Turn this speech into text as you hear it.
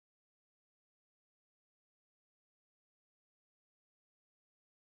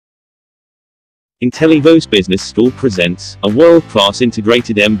INTELLIVOS Business School presents a world-class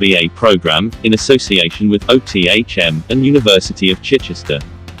integrated MBA program, in association with Othm and University of Chichester.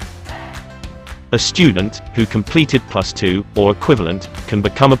 A student, who completed +2, or equivalent, can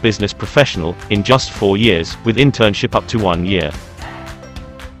become a business professional, in just 4 years, with internship up to 1 year.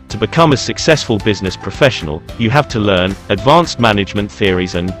 To become a successful business professional, you have to learn advanced management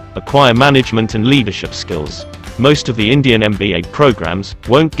theories and acquire management and leadership skills. Most of the Indian MBA programs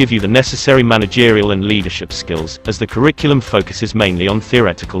won't give you the necessary managerial and leadership skills, as the curriculum focuses mainly on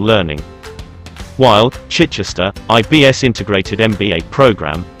theoretical learning. While Chichester, IBS Integrated MBA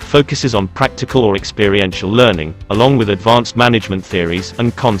Program, focuses on practical or experiential learning, along with advanced management theories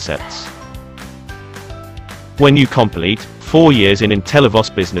and concepts. When you complete 4 years in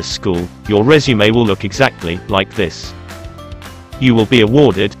INTELLIVOS Business School, your resume will look exactly like this. You will be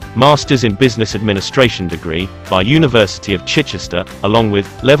awarded Masters in Business Administration degree by University of Chichester, along with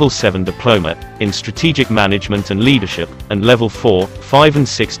Level 7 Diploma in Strategic Management and Leadership, and Level 4, 5 and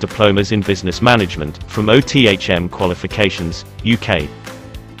 6 diplomas in Business Management from Othm Qualifications, UK.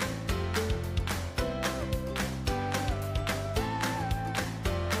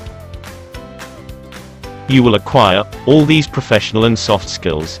 You will acquire all these professional and soft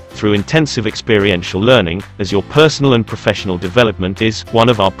skills through intensive experiential learning, as your personal and professional development is one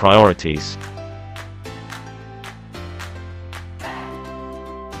of our priorities.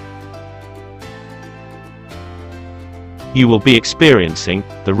 You will be experiencing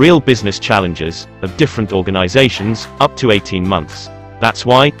the real business challenges of different organizations up to 18 months. That's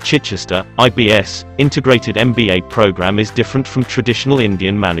why Chichester, IBS, Integrated MBA Program is different from traditional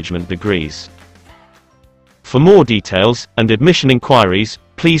Indian management degrees. For more details and admission inquiries,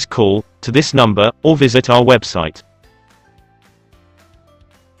 please call to this number or visit our website.